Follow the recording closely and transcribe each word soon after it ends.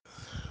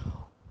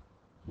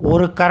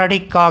ஒரு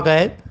கரடிக்காக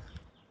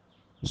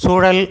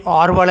சூழல்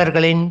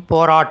ஆர்வலர்களின்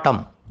போராட்டம்.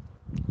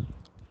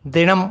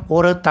 தினம்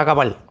ஒரு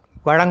தகவல்.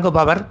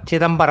 வழங்குபவர்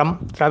சிதம்பரம்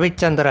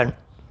ரவிச்சந்திரன்.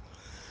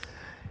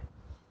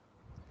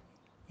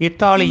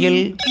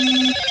 இத்தாலியில்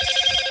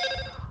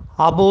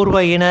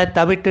அபூர்வ இன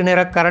தவிட்டு நிற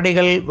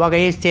கரடிகள்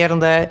வகையைச்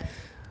சேர்ந்த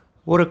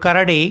ஒரு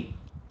கரடி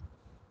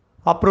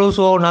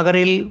அப்ரூசோ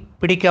நகரில்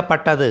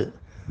பிடிக்கப்பட்டது.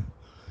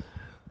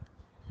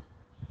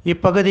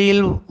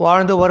 இப்பகுதியில்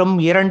வாழ்ந்து வரும்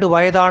 2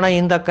 வயதான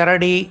இந்த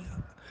கரடி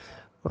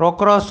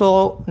ரொக்ரோசோ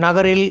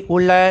நகரில்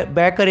உள்ள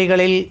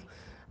பேக்கரிகளில்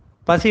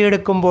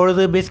பசியெடுக்கும்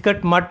பொழுது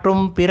பிஸ்கட்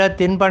மற்றும் பிற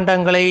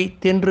தின்பண்டங்களை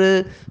தின்று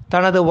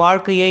தனது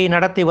வாழ்க்கையை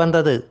நடத்தி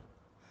வந்தது.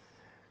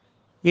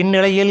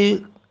 இந்நிலையில்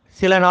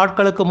சில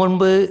நாட்களுக்கு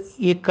முன்பு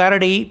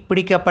இக்கரடி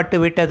பிடிக்கப்பட்டு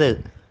விட்டது.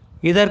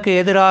 இதற்கு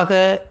எதிராக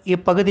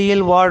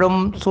இப்பகுதியில்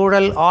வாழும்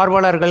சூழல்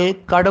ஆர்வலர்கள்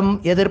கடும்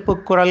எதிர்ப்பு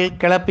குரல்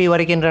கிளப்பி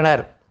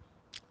வருகின்றனர்.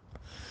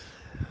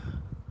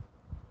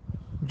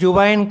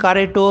 ஜுவைன்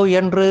கரிட்டோ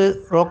என்று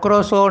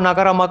ரொக்ரோசோ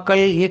நகர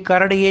மக்கள்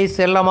இக்கரடியை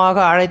செல்லமாக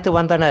அழைத்து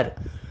வந்தனர்.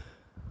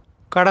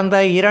 கடந்த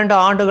 2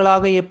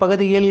 ஆண்டுகளாக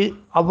இப்பகுதியில்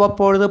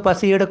அவ்வப்பொழுது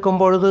பசியெடுக்கும்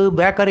பொழுது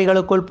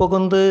பேக்கரிகளுக்குள்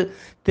புகுந்து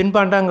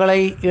தின்பண்டங்களை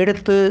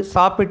எடுத்து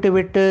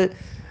சாப்பிட்டுவிட்டு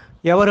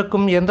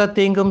எவருக்கும் எந்த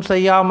தீங்கும்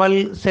செய்யாமல்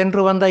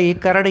சென்று வந்த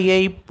இக்கரடியை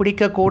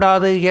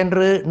பிடிக்கக்கூடாது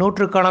என்று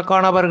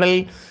நூற்றுக்கணக்கானவர்கள்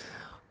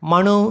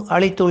மனு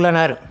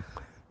அளித்துள்ளனர்.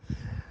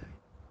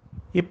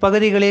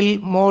 இப்பகுதிகளில்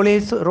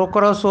மோலிஸ்,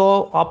 ரொக்ரோசோ,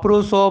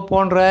 அப்ரூசோ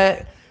போன்ற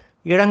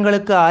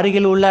இடங்களுக்கு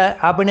அருகில் உள்ள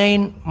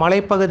அபினைன்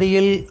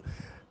மலைப்பகுதியில்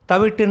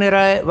தவிட்டு நிற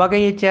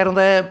வகையைச்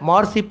சேர்ந்த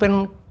மார்சிபன்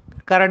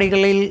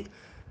கரடிகளில்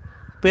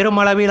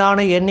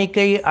பெருமளவிலான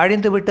எண்ணிக்கை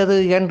அழிந்துவிட்டது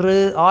என்று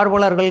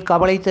ஆர்வலர்கள்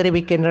கவலை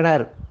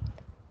தெரிவிக்கின்றனர்.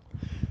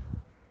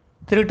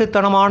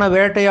 திருட்டுத்தனமான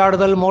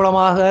வேட்டையாடுதல்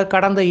மூலமாக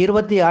கடந்த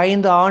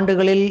 25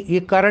 ஆண்டுகளில்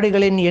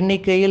இக்கரடிகளின்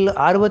எண்ணிக்கையில்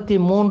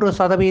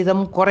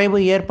 63%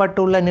 குறைவு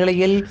ஏற்பட்டுள்ள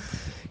நிலையில்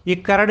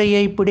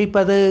இக்கரடியை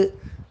பிடிப்பது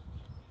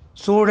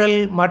சூழல்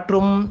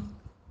மற்றும்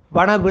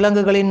வன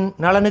விலங்குகளின்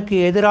நலனுக்கு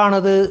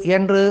எதிரானது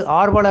என்று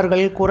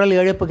ஆர்வலர்கள் குரல்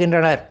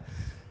எழுப்புகின்றனர்.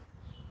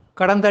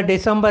 கடந்த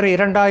டிசம்பர்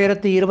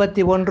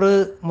 2021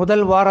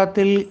 முதல்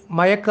வாரத்தில்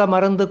மயக்க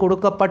மருந்து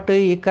கொடுக்கப்பட்டு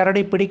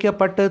இக்கரடி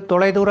பிடிக்கப்பட்டு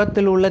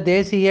தொலைதூரத்தில் உள்ள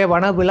தேசிய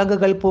வன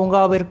விலங்குகள்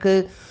பூங்காவிற்கு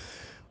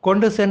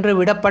கொண்டு சென்று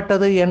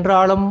விடப்பட்டது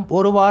என்றாலும்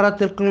ஒரு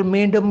வாரத்திற்குள்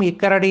மீண்டும்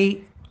இக்கரடி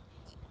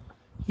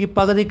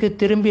இப்பகுதிக்கு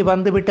திரும்பி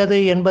வந்துவிட்டது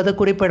என்பது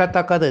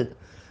குறிப்பிடத்தக்கது.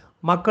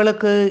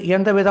 மக்களுக்கு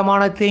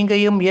எந்தவிதமான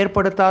தீங்கையும்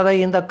ஏற்படுத்தாத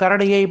இந்த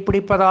கரடியை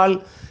பிடிப்பதால்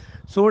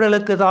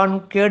சூழலுக்கு தான்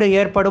கேடு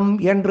ஏற்படும்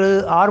என்று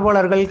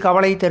ஆர்வலர்கள்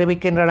கவலை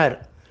தெரிவிக்கின்றனர்.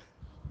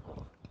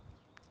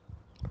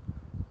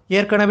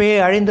 ஏற்கனவே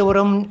அழிந்து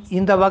வரும்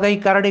இந்த வகை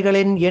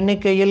கரடிகளின்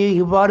எண்ணிக்கையில்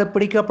இவ்வாறு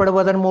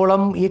பிடிக்கப்படுவதன்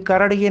மூலம்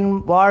இக்கரடியின்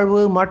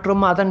வாழ்வு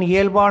மற்றும் அதன்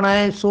இயல்பான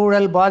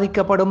சூழல்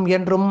பாதிக்கப்படும்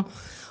என்றும்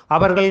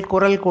அவர்கள்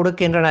குரல்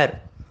கொடுக்கின்றனர்.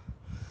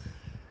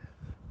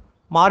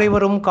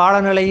 மாறிவரும்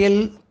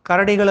காலநிலையில்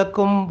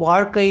கரடிகளுக்கும்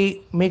வாழ்க்கை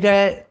மிக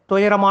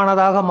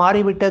துயரமானதாக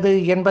மாறிவிட்டது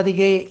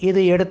என்பதையே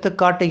இது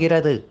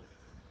எடுத்துக்காட்டுகிறது.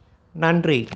 நன்றி.